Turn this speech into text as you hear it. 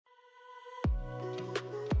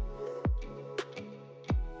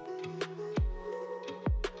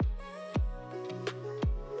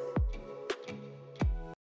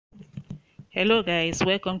Hello guys,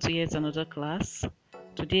 welcome to yet another class.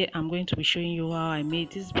 Today I'm going to be showing you how I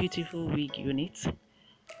made this beautiful wig unit.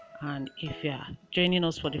 And if you are joining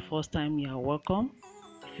us for the first time, you are welcome.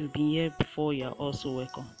 If you've been here before, you are also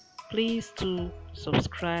welcome. Please do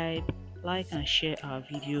subscribe, like and share our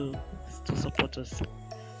videos to support us.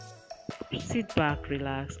 Sit back,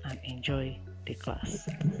 relax and enjoy the class.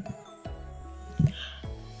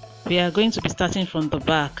 We are going to be starting from the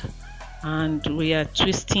back and we are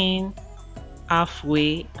twisting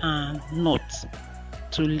halfway and knot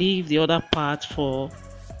to leave the other part for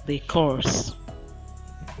the curls.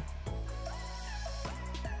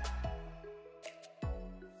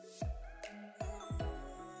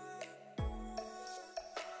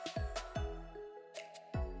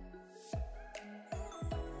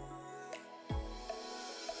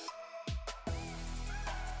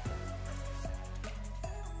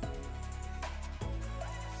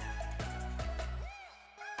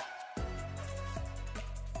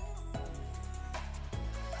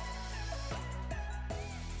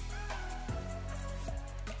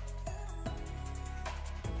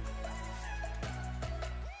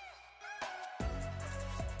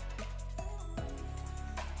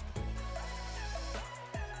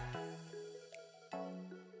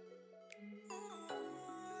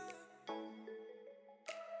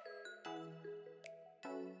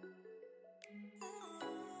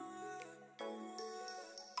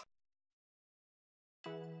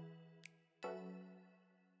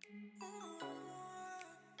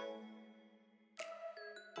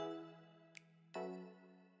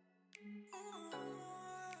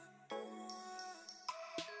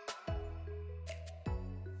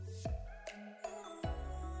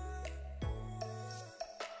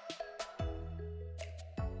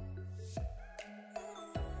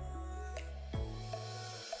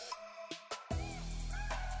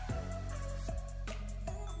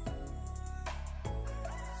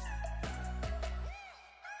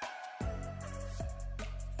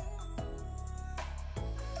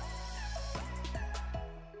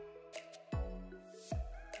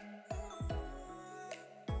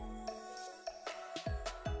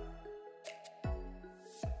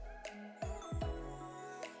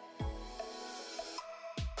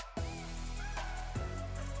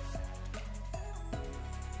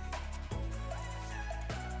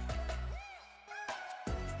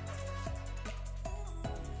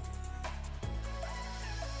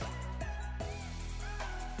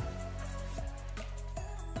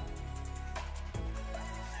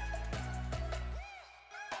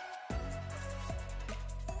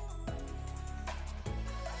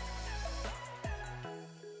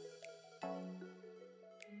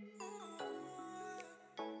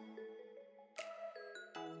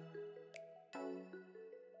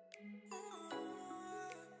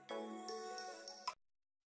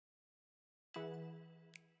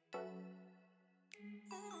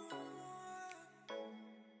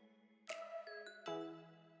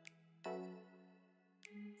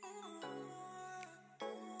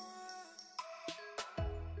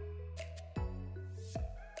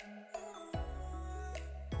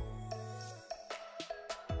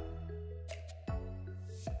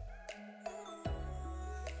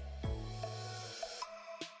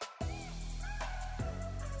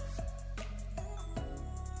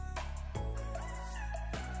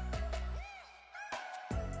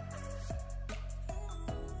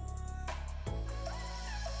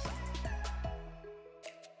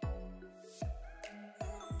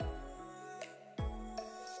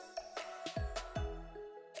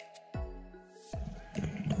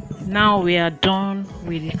 Now we are done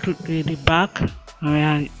with the back and we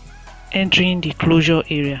are entering the closure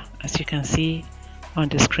area, as you can see on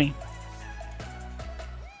the screen.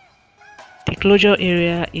 The closure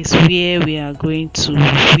area is where we are going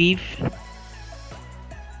to weave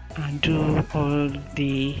and do all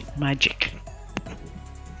the magic.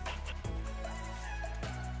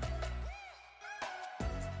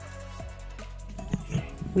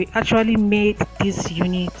 We actually made this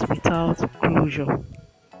unit without closure.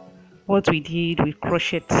 What we did, we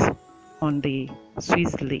crochet on the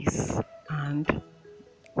Swiss lace and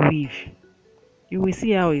weave. You will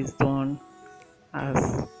see how it's done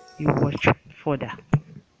as you watch further.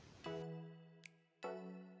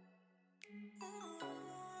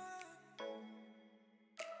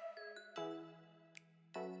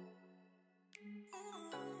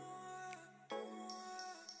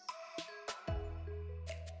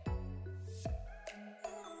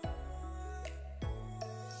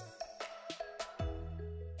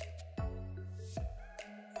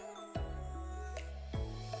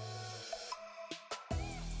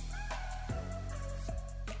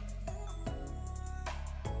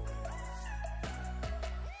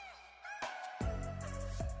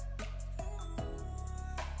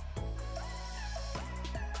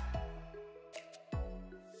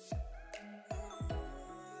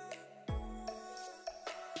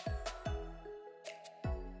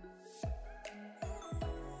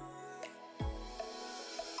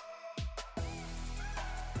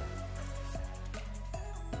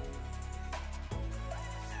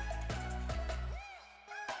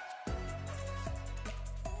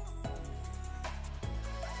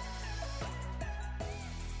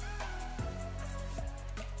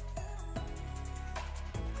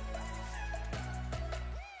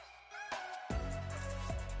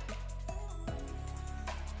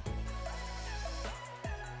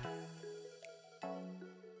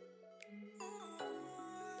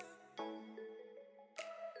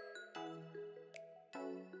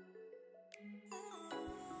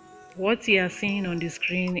 What you are seeing on the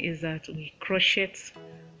screen is that we crochet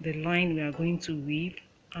the line we are going to weave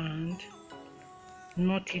and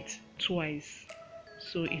knot it twice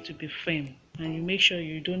so it will be firm, and you make sure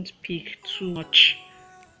you don't pick too much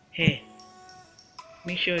hair.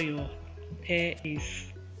 Make sure your hair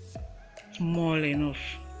is small enough.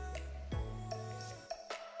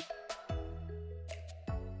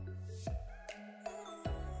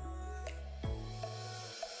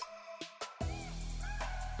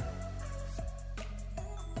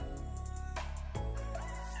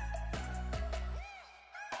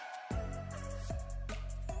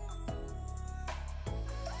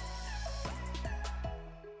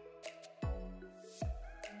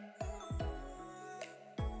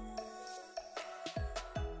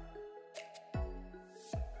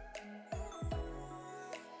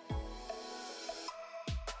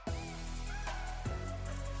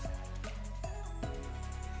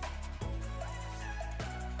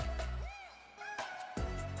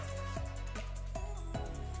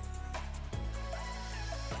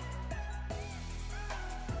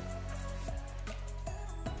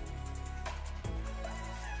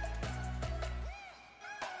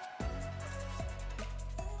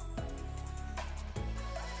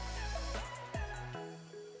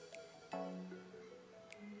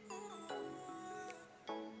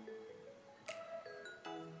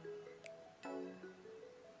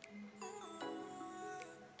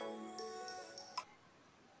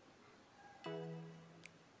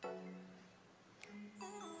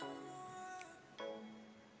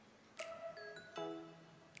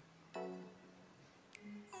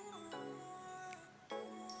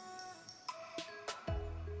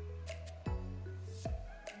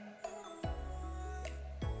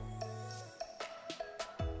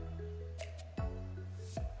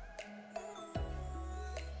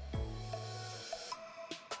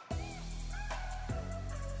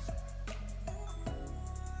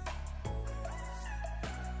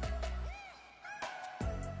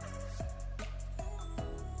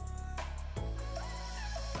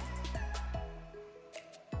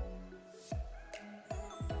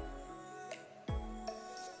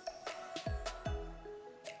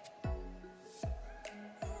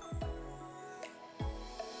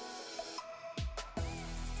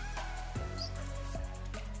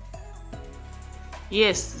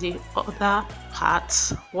 Yes, the other part,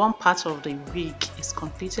 one part of the wig is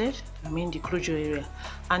completed, I mean the closure area.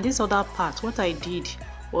 And this other part, what I did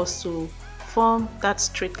was to form that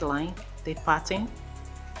straight line, the pattern,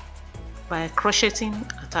 by crocheting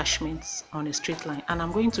attachments on a straight line. And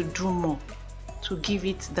I'm going to do more to give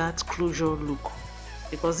it that closure look,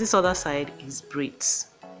 because this other side is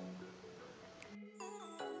braids.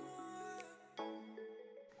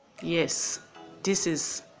 Yes, this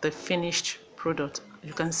is the finished product.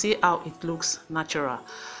 You can see how it looks natural.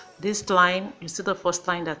 This line, you see the first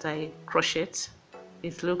line that I crochet,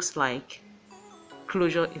 it looks like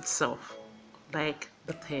closure itself, like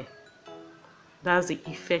the hair. That's the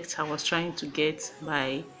effect I was trying to get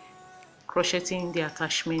by crocheting the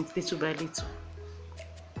attachment little by little.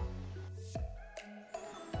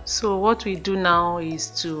 So what we do now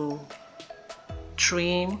is to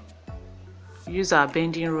trim, use our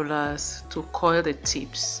bending rollers to coil the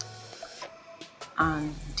tips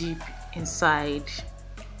and dip inside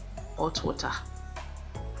hot water.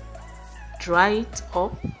 Dry it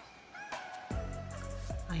up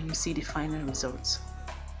and you see the final result.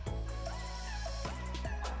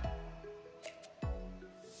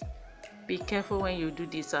 Be careful when you do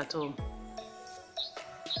this at home.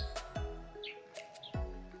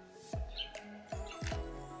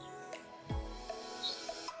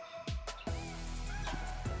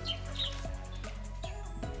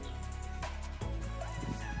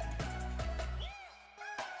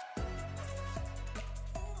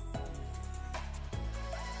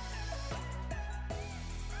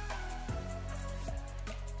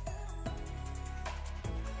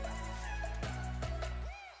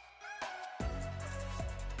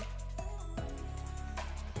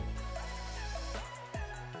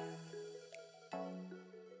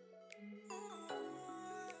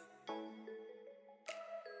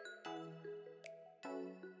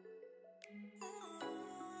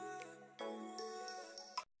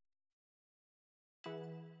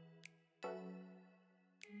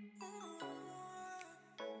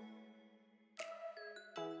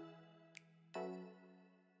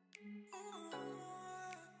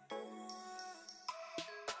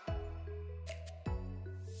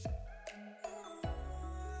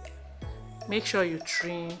 Make sure you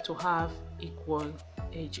trim to have equal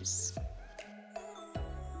edges.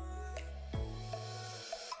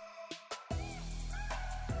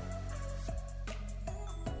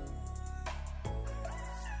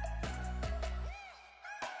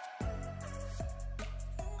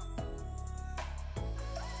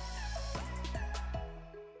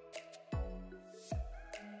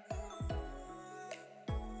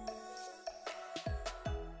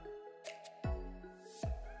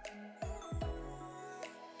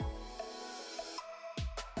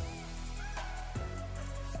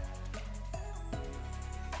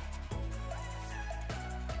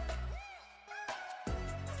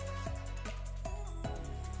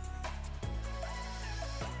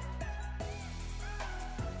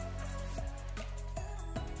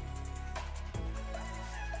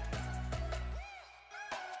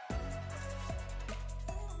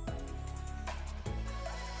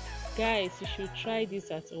 Guys, you should try this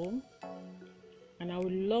at home, and I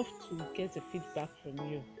would love to get a feedback from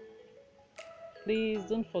you. Please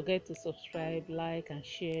don't forget to subscribe, like, and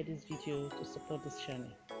share this video to support this channel.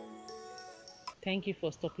 Thank you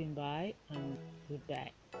for stopping by, and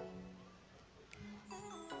goodbye.